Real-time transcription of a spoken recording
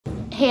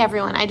Hey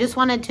everyone, I just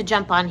wanted to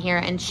jump on here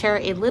and share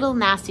a little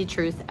nasty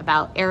truth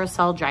about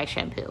Aerosol dry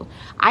shampoo.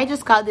 I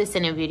just got this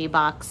in a beauty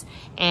box,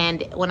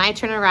 and when I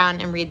turn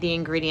around and read the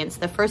ingredients,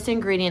 the first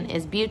ingredient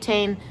is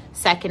butane,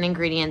 second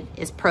ingredient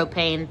is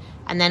propane,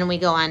 and then we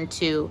go on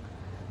to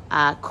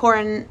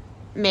corn,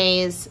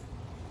 maize,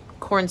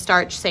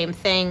 cornstarch, same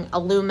thing,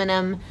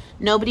 aluminum.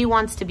 Nobody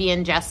wants to be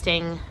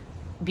ingesting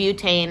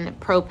butane,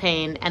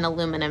 propane, and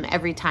aluminum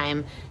every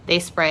time they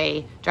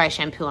spray dry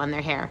shampoo on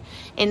their hair.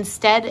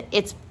 Instead,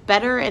 it's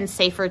better and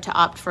safer to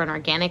opt for an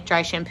organic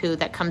dry shampoo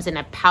that comes in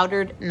a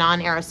powdered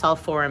non-aerosol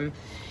form.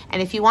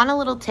 And if you want a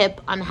little tip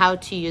on how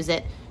to use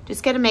it,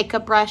 just get a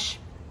makeup brush,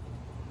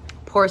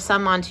 pour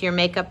some onto your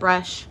makeup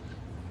brush,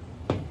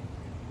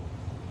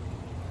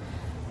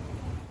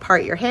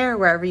 part your hair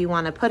wherever you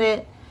want to put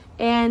it,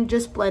 and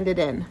just blend it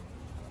in.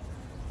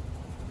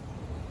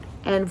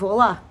 And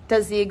voila,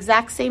 does the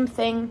exact same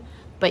thing,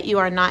 but you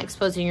are not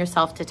exposing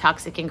yourself to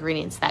toxic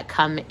ingredients that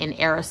come in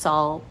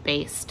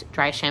aerosol-based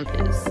dry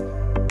shampoos.